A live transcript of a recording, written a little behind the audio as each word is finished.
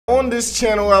On this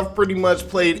channel, I've pretty much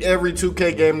played every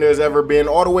 2K game there's ever been,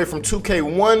 all the way from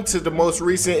 2K1 to the most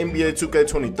recent NBA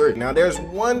 2K23. Now, there's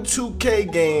one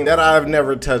 2K game that I've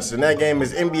never touched, and that game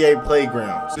is NBA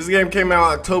Playgrounds. This game came out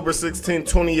October 16,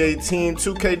 2018.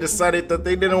 2K decided that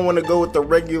they didn't want to go with the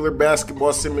regular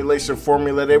basketball simulation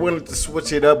formula. They wanted to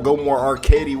switch it up, go more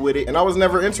arcadey with it, and I was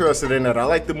never interested in that. I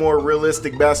like the more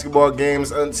realistic basketball games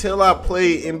until I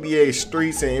played NBA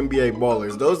Streets and NBA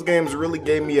Ballers. Those games really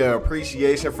gave me an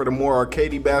appreciation for the more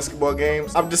arcadey basketball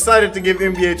games. I've decided to give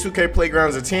NBA 2K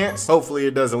Playgrounds a chance. Hopefully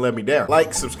it doesn't let me down.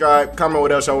 Like, subscribe, comment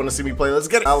what else y'all want to see me play. Let's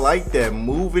get it. I like that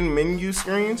moving menu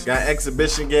screens. Got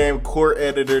exhibition game, court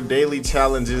editor, daily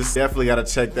challenges. Definitely gotta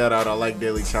check that out. I like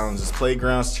daily challenges.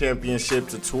 Playgrounds championship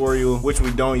tutorial, which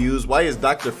we don't use. Why is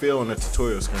Dr. Phil on the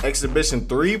tutorial screen? Exhibition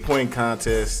 3-point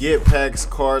contest, get packs,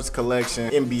 cards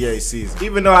collection, NBA season.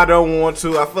 Even though I don't want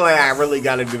to, I feel like I really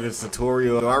gotta do this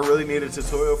tutorial. Do I really need a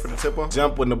tutorial for the tip-off?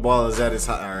 Jump when the ball is at its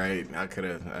high. All right, I could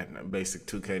have basic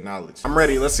 2K knowledge. I'm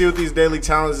ready. Let's see what these daily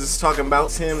challenges is talking about.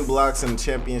 10 blocks in the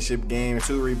championship game,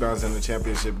 2 rebounds in the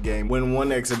championship game, win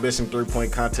 1 exhibition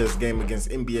 3-point contest game against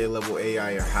NBA level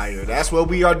AI or higher. That's what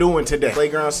we are doing today.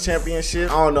 Playgrounds championship.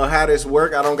 I don't know how this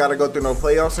work. I don't gotta go through no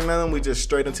playoffs or nothing. We just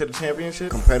straight into the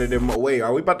championship. Competitive mode. Wait,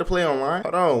 are we about to play online?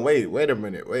 Hold on. Wait a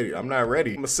minute. Wait, I'm not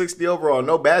ready. I'm a 60 overall.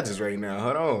 No badges right now.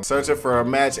 Hold on. Searching for a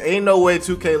match. Ain't no way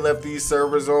 2K left these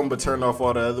servers on but turned off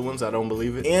all the other ones. I don't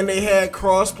believe it. And they had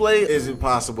crossplay. Is it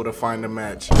possible to find a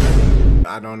match?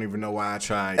 I don't even know why I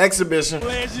tried. Exhibition.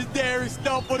 Legendary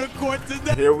stuff for the court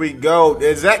today. Here we go.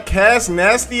 Is that cast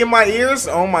nasty in my ears?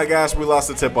 Oh my gosh, we lost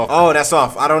the tip off. Oh, that's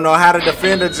off. I don't know how to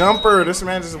defend a jumper. This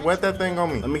man just went that thing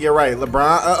on me. Let me get right.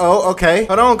 LeBron. Okay.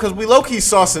 Hold on, because we low-key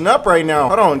saucing up right now.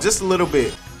 Hold on, just a little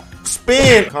bit.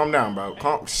 Spin. Calm down, bro.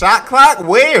 Shot clock?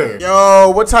 Where?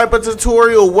 Yo, what type of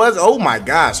tutorial was? Oh my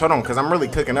gosh. Hold on, because I'm really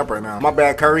cooking up right now. My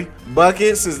bad, Curry.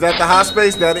 Buckets. Is that the hot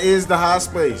space? That is the hot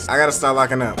space. I gotta start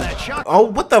locking up. Oh,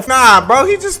 what the? Nah, bro.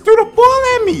 He just threw the ball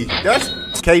at me. That's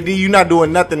KD. You not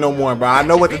doing nothing no more, bro. I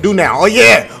know what to do now. Oh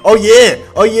yeah. Oh yeah.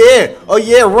 Oh yeah. Oh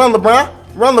yeah. Run, LeBron.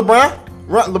 Run, LeBron.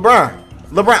 Run, LeBron.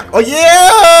 LeBron. Oh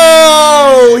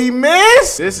yeah, he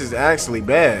missed. This is actually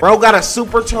bad. Bro got a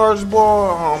supercharged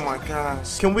ball. Oh my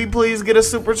gosh. Can we please get a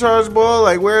supercharged ball?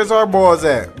 Like, where's our balls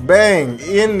at? Bang,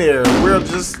 in there. We're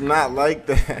just not like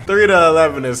that. 3 to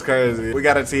 11 is crazy. We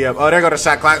got to tee up. Oh, there go the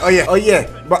shot clock. Oh yeah. Oh yeah.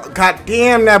 God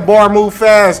damn, that bar move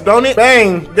fast, don't it?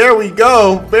 Bang. There we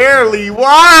go. Barely.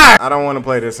 Why? I don't want to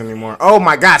play this anymore. Oh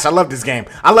my gosh. I love this game.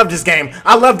 I love this game.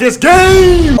 I love this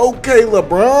game. Okay,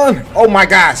 LeBron. Oh my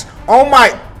gosh. Oh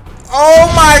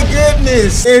my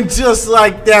goodness. And just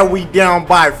like that, we down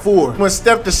by 4. When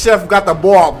Steph the Chef got the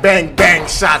ball, bang, bang,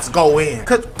 shots go in.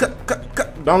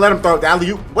 Don't let him throw the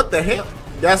alley-oop. What the hell?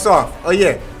 That's off. Oh,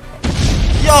 yeah.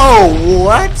 Yo,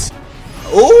 what?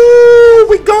 Ooh,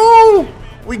 we gone.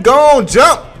 We gone.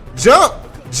 Jump, jump,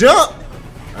 jump.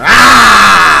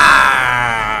 Ah,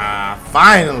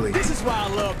 finally. This is why I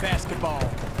love basketball.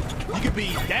 You could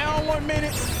be down 1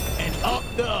 minute and up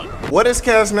the other. What is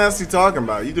Cash Nasty talking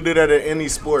about? You can do that in any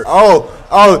sport. Oh,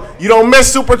 you don't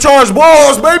miss supercharged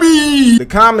balls, baby. The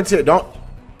commentator, don't.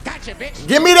 Gotcha, bitch.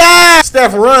 Give me that.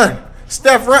 Steph, run.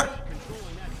 Steph, run.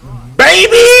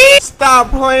 Baby.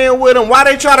 Stop playing with him. Why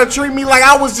they try to treat me like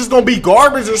I was just gonna be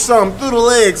garbage or something through the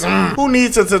legs? Who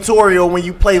needs a tutorial when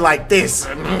you play like this?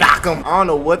 Knock him. I don't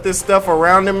know what this stuff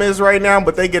around them is right now,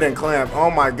 but they getting clamped.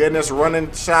 Oh my goodness,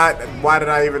 running shot. Why did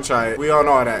I even try it? We on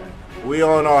all that. We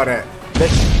on all that.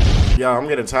 Yo, I'm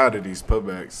getting tired of these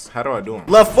putbacks. How do I do them?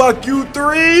 Left fuck you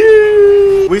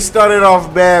 3. We started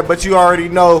off bad, but you already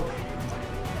know.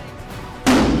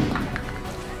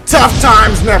 Tough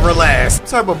times never last. What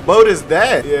type of boat is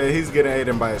that? Yeah, he's getting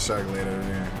eaten by a shark later.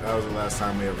 Yeah, that was the last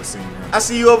time we ever seen him. I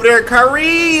see you over there,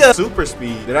 Curry. Super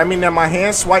speed. Did I mean that my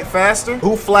hands swipe faster?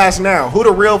 Who flash now? Who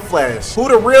the real flash? Who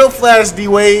the real flash,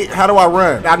 D-Wade? How do I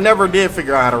run? I never did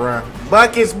figure out how to run.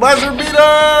 Buckets, buzzer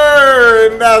beater!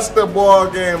 And that's the ball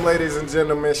game, ladies and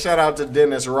gentlemen. Shout out to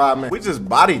Dennis Rodman. We just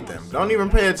bodied them. Don't even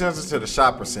pay attention to the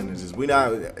shot percentages.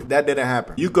 That didn't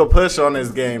happen. You could push on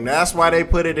this game. That's why they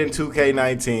put it in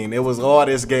 2K19. It was all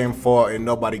this game fault and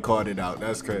nobody called it out.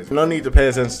 That's crazy. No need to pay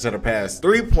attention to the past.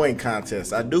 3-point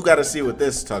contest. I do gotta see what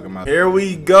this is talking about. Here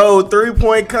we go.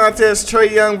 3-point contest.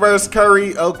 Trae Young versus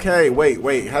Curry. Okay,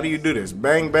 wait. How do you do this?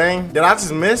 Bang, bang. Did I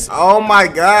just miss? Oh my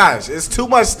gosh. It's too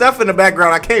much stuff in the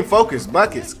background. I can't focus.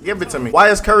 Buckets. Give it to me. Why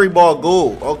is Curry ball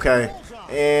gold? Okay.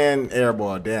 And air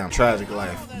ball. Damn. Tragic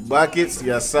life. Buckets.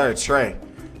 Yes, sir. Trae.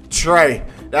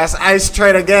 That's Ice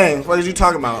Trae the game. What are you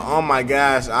talking about? Oh my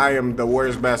gosh. I am the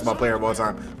worst basketball player of all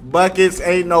time. Buckets.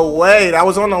 Ain't no way. That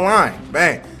was on the line.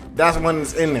 Bang. That's when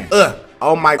it's in there.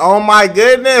 Oh my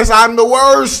goodness, I'm the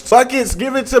worst. Buckets,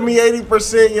 give it to me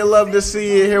 80%. You love to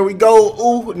see it. Here we go.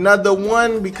 Ooh, another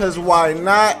one, because why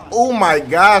not? Oh my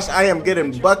gosh, I am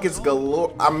getting buckets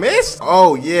galore. I missed?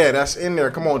 Oh yeah, that's in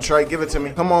there. Come on, Trey, give it to me.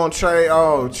 Come on, Trey.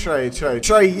 Oh, Trey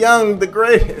Young, the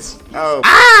greatest. Oh,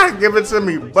 give it to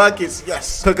me. Buckets,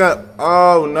 yes. Hook up.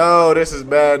 Oh no, this is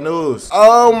bad news.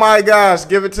 Oh my gosh,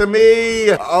 give it to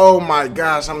me. Oh my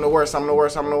gosh, I'm the worst.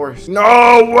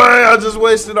 No way, I just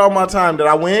wasted all my time. Did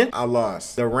I win? I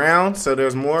lost the round, so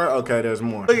there's more. Okay, there's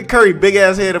more. Look at Curry, big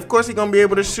ass head. Of course he gonna be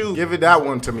able to shoot. Give it that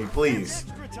one to me, please.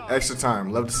 Extra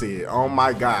time, love to see it. Oh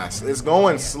my gosh, it's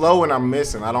going slow and I'm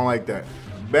missing. I don't like that.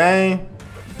 Bang.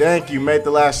 Thank you, made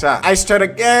the last shot. Ice Trader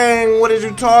gang, what are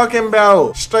you talking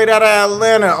about? Straight out of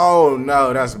Atlanta. Oh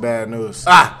no, that's bad news.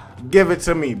 Give it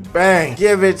to me, bang.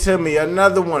 Give it to me,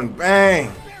 another one, bang.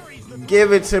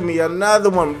 Give it to me, another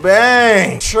one,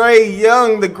 bang. Trey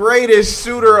Young, the greatest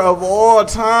shooter of all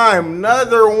time.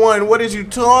 Another one, what is you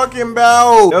talking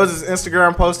about? There was this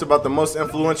Instagram post about the most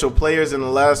influential players in the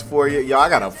last 4 years. Yo, I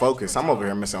gotta focus. I'm over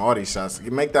here missing all these shots.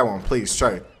 Make that one, please,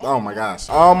 Trey. Oh my gosh.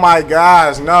 Oh my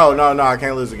gosh. No, I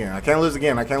can't lose again. I can't lose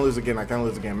again. Make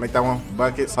that one,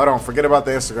 buckets. Hold on, forget about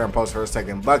the Instagram post for a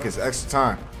second. Buckets, extra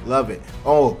time. Love it.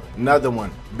 Oh, another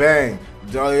one. Bang.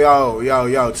 Yo,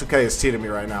 2K is cheating me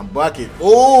right now. Bucket.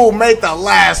 Ooh, make the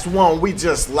last one. We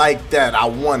just like that. I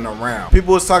won the round.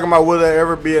 People was talking about will there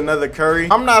ever be another Curry.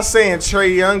 I'm not saying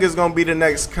Trey Young is gonna be the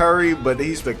next Curry, but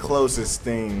he's the closest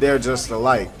thing. They're just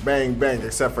alike. Bang, bang.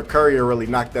 Except for Curry will really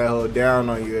knock that hoe down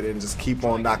on you and then just keep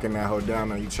on knocking that hoe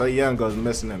down on you. Trey Young goes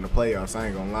missing in the playoffs. I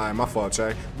ain't gonna lie. My fault,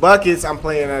 Trey. Buckets, I'm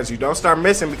playing as you. Don't start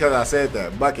missing because I said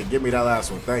that. Bucket, give me that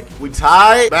last one. Thank you. We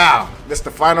tied. Wow. This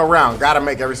the final round. Gotta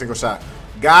make every single shot.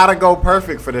 Gotta go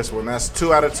perfect for this one. That's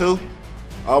 2 out of 2.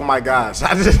 Oh my gosh. Yo,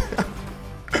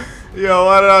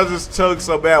 why did I just choke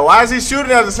so bad? Why is he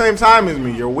shooting at the same time as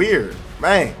me? You're weird.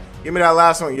 Man, give me that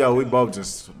last one. Yo, we both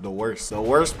just the worst. The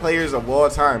worst players of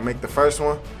all time. Make the first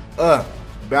one.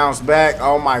 Bounce back.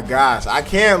 Oh my gosh. I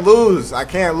can't lose. I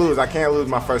can't lose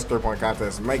my first 3-point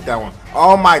contest. Make that one.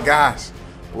 Oh my gosh.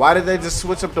 Why did they just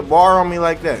switch up the bar on me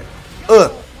like that?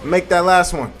 Make that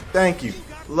last one. Thank you.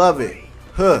 Love it.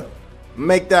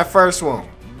 Make that first one.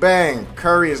 Bang.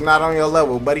 Curry is not on your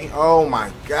level, buddy. Oh my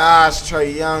gosh,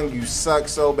 Trey Young, you suck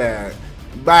so bad.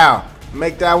 Bow.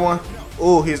 Make that one.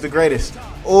 Ooh, he's the greatest.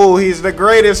 Ooh, he's the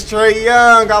greatest, Trey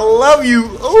Young. I love you.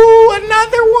 Ooh,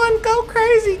 another one. Go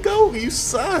crazy. Go. You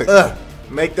suck.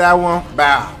 Make that one.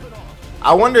 Bow.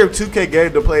 I wonder if 2K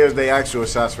gave the players their actual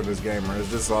shots for this game, or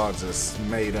is this all just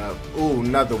made up? Ooh,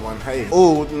 another one, hey.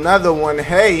 Ooh, another one,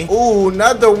 hey. Ooh,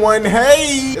 another one,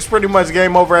 hey. It's pretty much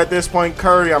game over at this point.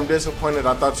 Curry, I'm disappointed.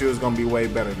 I thought you was going to be way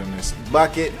better than this.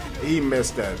 Bucket, he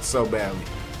missed that so badly.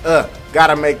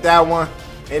 Gotta make that one.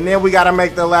 And then we gotta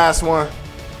make the last one.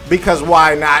 Because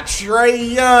why not? Trey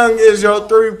Young is your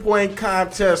 3-point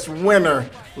contest winner.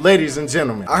 Ladies and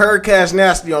gentlemen, I heard Cash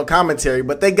Nasty on commentary,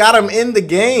 but they got him in the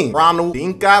game. Ronald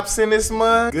Dinkops in this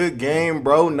mug. Good game,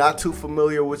 bro. Not too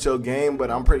familiar with your game, but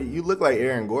you look like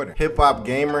Aaron Gordon. Hip Hop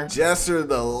Gamer. Jesser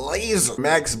the Laser.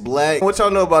 Max Black. What y'all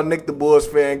know about Nick the Bulls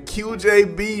fan?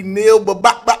 QJB, Neil,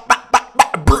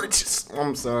 Bridges.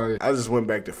 I'm sorry. I just went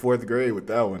back to 4th grade with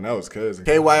that one. That was crazy.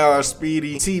 KYR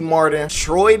Speedy, T Martin,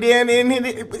 Troy Dan in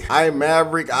it. I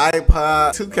Maverick,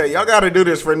 iPod, 2K. Y'all gotta do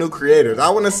this for new creators. I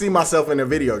wanna see myself in a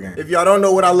video game. If y'all don't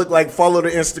know what I look like, follow the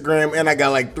Instagram, and I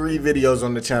got like 3 videos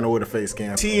on the channel with a face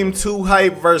cam. Team 2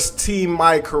 Hype versus Team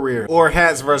My Career. Or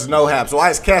hats versus no hats. Why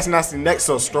is Cash Nasty neck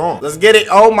so strong? Let's get it.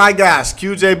 Oh my gosh.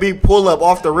 QJB pull up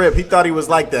off the rip. He thought he was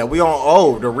like that. We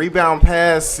on, the rebound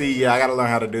pass. See, yeah, I gotta learn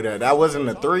how to do that. That wasn't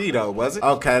a 3 though, was it?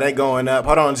 Okay, they going up.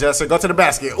 Hold on, Jesser. Go to the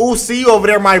basket. Ooh, see you over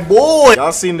there, my boy.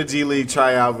 Y'all seen the G League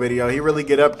tryout video. He really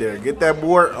get up there. Get that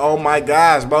board. Oh my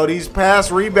gosh, bro. These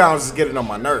pass rebounds is getting on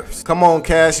my nerves. Come on,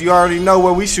 Cash. You already know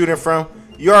where we shooting from.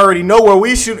 You already know where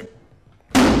we shooting.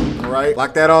 Right?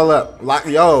 Lock that all up.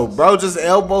 Yo, bro just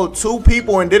elbowed 2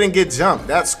 people and didn't get jumped.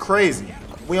 That's crazy.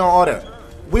 We on order.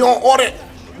 We on order.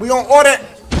 We on order.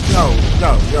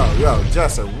 Yo,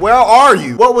 Jesser, where are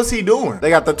you? What was he doing?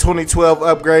 They got the 2012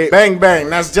 upgrade. Bang, bang.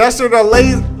 That's Jesser the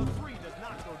lazy.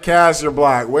 Cash your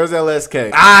block. Where's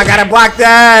LSK? I gotta block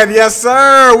that. Yes,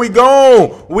 sir. We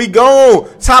gone. We gone.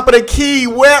 Top of the key.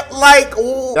 Wet like.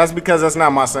 Ooh. That's because that's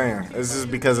not my saying. It's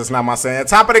just because it's not my saying.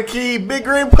 Top of the key. Big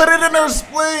Green. Put it in her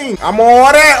spleen. I'm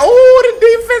on that. Ooh, the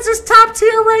defense is top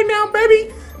tier right now,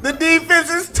 baby. The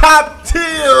defense is top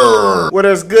tier. Where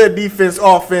there's good defense,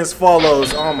 offense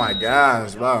follows. Oh my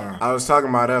gosh, bro. I was talking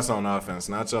about us on offense,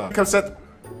 not y'all. Come set.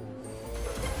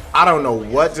 I don't know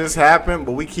what just happened,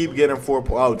 but we keep getting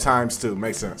 4 times 2.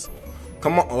 Makes sense.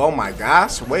 Come on. Oh my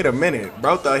gosh. Wait a minute.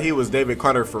 Bro thought he was David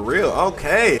Carter for real.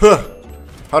 Okay. Huh.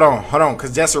 Hold on,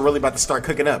 because Jets are really about to start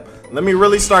cooking up. Let me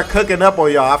really start cooking up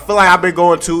on y'all. I feel like I've been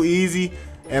going too easy,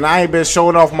 and I ain't been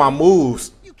showing off my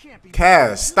moves.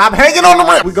 Cass, stop hanging on the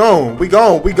rim. We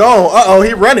gone. Uh-oh,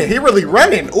 he running. He really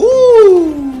running.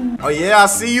 Ooh. Oh, yeah, I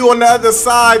see you on the other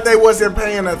side. They wasn't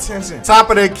paying attention. Top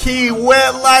of the key,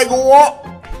 wet like what?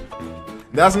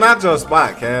 That's not your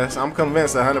spot, Cass. I'm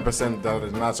convinced 100% that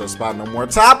it's not your spot no more.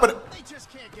 Top of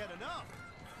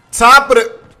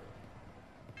the...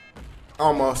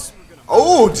 Almost.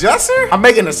 Oh, Jesser? I'm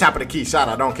making the top of the key shot.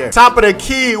 I don't care. Top of the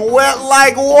key, wet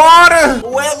like water.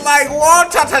 Wet like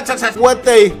water. What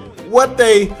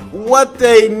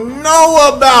they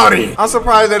know about it. I'm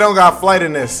surprised they don't got flight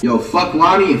in this. Yo, fuck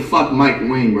Lonnie and fuck Mike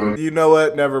Wayne, bro. You know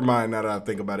what? Never mind now that I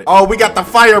think about it. Oh, we got the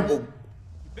fire.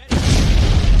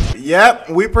 Yep,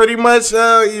 we pretty much,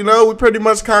 we pretty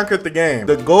much conquered the game.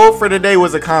 The goal for the day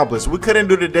was accomplished. We couldn't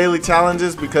do the daily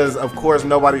challenges because, of course,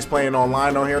 nobody's playing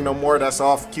online on here no more. That's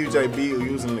off QJB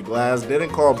using the glass.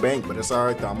 Didn't call bank, but it's all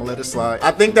right, though. I'm gonna let it slide.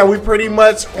 I think that we pretty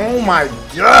much, oh my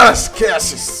gosh,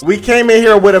 Cassius. We came in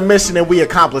here with a mission and we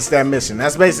accomplished that mission.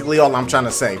 That's basically all I'm trying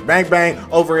to say. Bang, bang,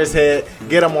 over his head.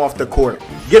 Get him off the court.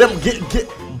 Get him,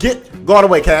 go all the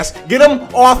way, Cass. Get him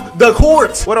off the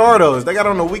court. What are those? They got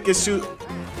on the weakest shoot.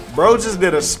 Bro just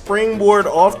did a springboard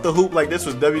off the hoop like this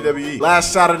was WWE.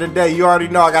 Last shot of the day. You already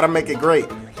know I gotta make it great.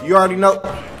 You already know.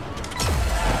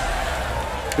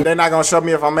 They're not gonna show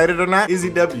me if I made it or not. Easy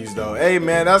W's though. Hey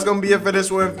man, that's gonna be it for this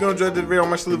one. If you enjoyed this video,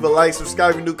 make sure to leave a like,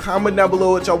 subscribe if you do, comment down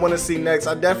below what y'all want to see next.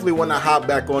 I definitely want to hop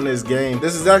back on this game.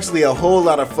 This is actually a whole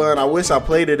lot of fun. I wish I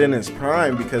played it in its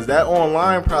prime because that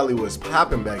online probably was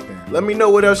popping back then. Let me know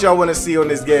what else y'all want to see on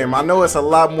this game. I know it's a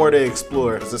lot more to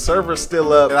explore. The server's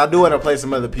still up and I do want to play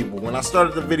some other people. When I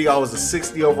started the video, I was a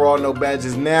 60 overall, no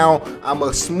badges. Now I'm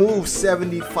a smooth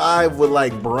 75 with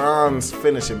like bronze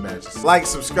finishing badges. Like,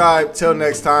 subscribe. Till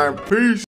next time. Peace.